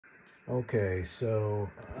Okay, so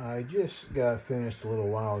I just got finished a little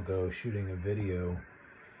while ago shooting a video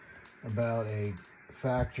about a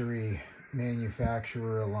factory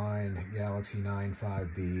manufacturer aligned Galaxy 9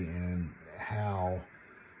 5B and how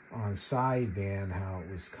on sideband how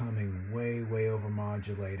it was coming way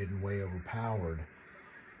overmodulated and way overpowered.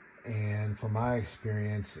 And from my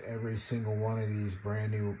experience, every single one of these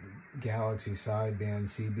brand new Galaxy sideband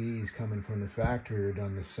CBs coming from the factory are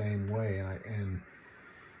done the same way.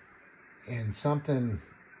 And something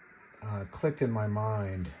clicked in my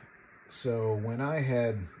mind. So when I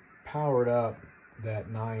had powered up that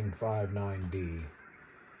 959B,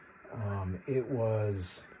 it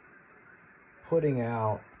was putting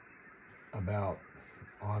out about,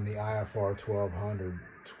 on the IFR 1200,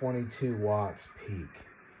 22 watts peak,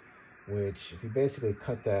 which if you basically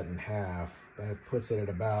cut that in half, that puts it at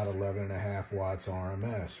about 11.5 watts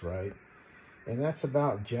RMS, right? And that's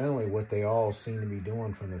about generally what they all seem to be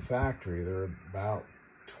doing from the factory. They're about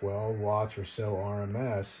 12 watts or so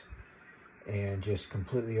RMS and just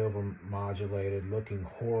completely overmodulated, looking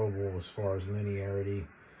horrible as far as linearity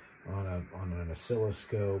on an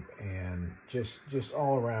oscilloscope, and just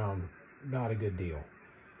all around not a good deal.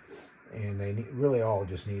 And they really all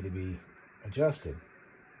just need to be adjusted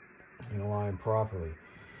and aligned properly.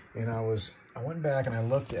 And I went back and I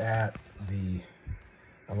looked at the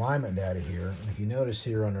alignment data here, and if you notice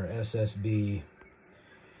here under SSB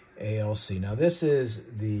ALC, now this is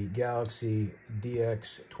the Galaxy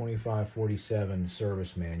DX2547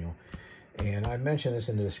 service manual, and I mentioned this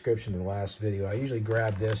in the description of the last video. I usually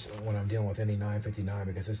grab this when I'm dealing with any 959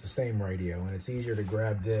 because it's the same radio, and it's easier to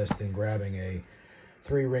grab this than grabbing a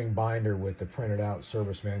 3-ring binder with the printed out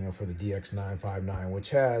service manual for the DX959,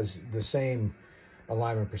 which has the same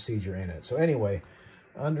alignment procedure in it. So anyway,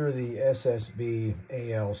 under the SSB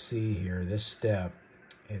ALC here, this step,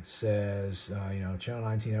 it says, channel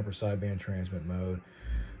 19 upper sideband transmit mode.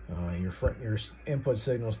 Your input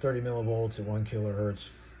signal is 30 millivolts at 1 kilohertz,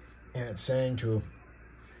 and it's saying to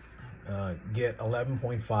get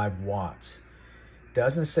 11.5 watts.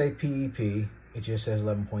 Doesn't say PEP, it just says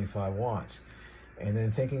 11.5 watts. And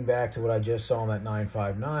then thinking back to what I just saw on that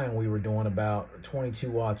 959, we were doing about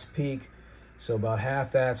 22 watts peak, so about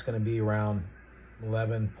half that's going to be around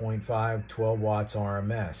 11.5, 12 watts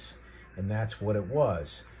RMS, and that's what it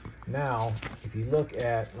was. Now, if you look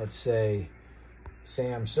at, let's say,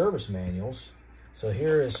 SAM service manuals, so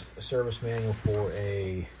here is a service manual for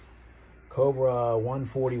a Cobra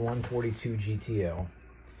 140, 142 GTL,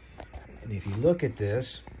 and if you look at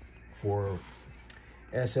this for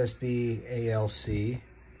SSB ALC,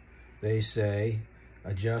 they say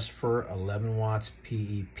adjust for 11 watts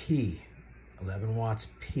PEP, 11 watts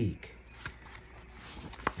peak.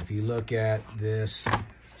 If you look at this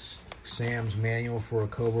Sam's manual for a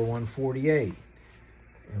Cobra 148,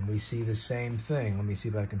 and we see the same thing. Let me see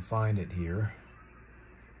if I can find it here.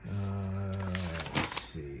 Let's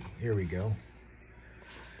see. Here we go.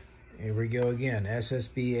 Here we go again.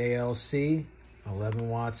 SSB ALC, 11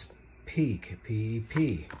 watts peak,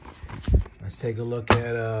 PEP. Let's take a look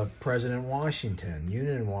at President Washington,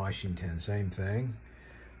 Union Washington, same thing.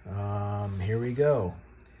 Here we go.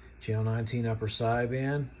 Channel 19 upper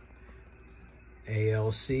sideband,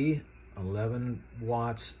 ALC, 11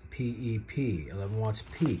 watts PEP, 11 watts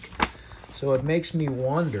peak. So it makes me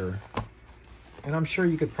wonder, and I'm sure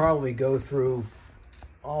you could probably go through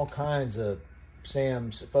all kinds of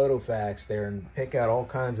Sam's photo facts there and pick out all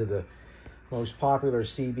kinds of the most popular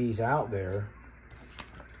CBs out there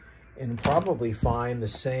and probably find the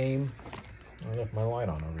same, I left my light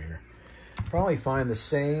on over here, probably find the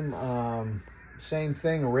same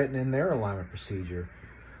thing written in their alignment procedure,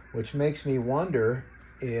 which makes me wonder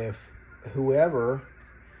if whoever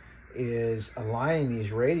is aligning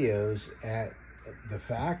these radios at the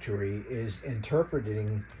factory is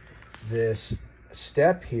interpreting this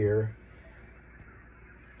step here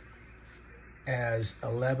as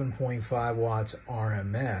 11.5 watts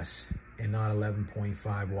RMS and not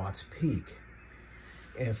 11.5 watts peak.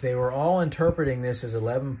 If they were all interpreting this as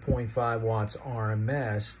 11.5 watts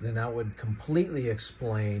RMS, then that would completely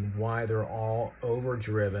explain why they're all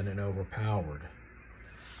overdriven and overpowered.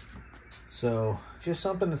 So just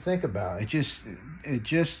something to think about. It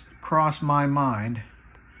just crossed my mind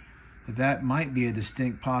that that might be a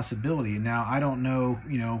distinct possibility. Now, I don't know,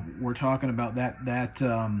 we're talking about that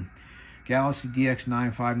Galaxy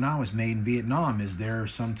DX959 was made in Vietnam. Is there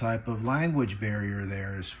some type of language barrier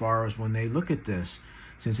there as far as when they look at this?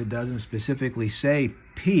 Since it doesn't specifically say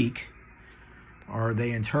peak, are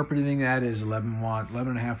they interpreting that as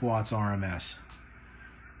 11.5 watts RMS?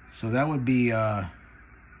 So that would be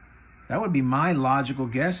That would be my logical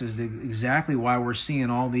guess, is exactly why we're seeing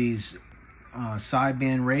all these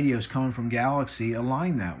sideband radios coming from Galaxy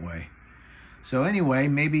aligned that way. So anyway,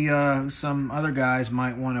 maybe some other guys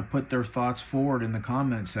might want to put their thoughts forward in the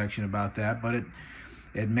comment section about that, but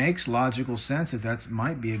it makes logical sense that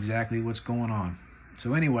might be exactly what's going on.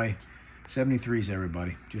 So anyway, 73s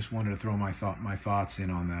everybody. Just wanted to throw my thoughts in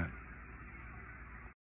on that.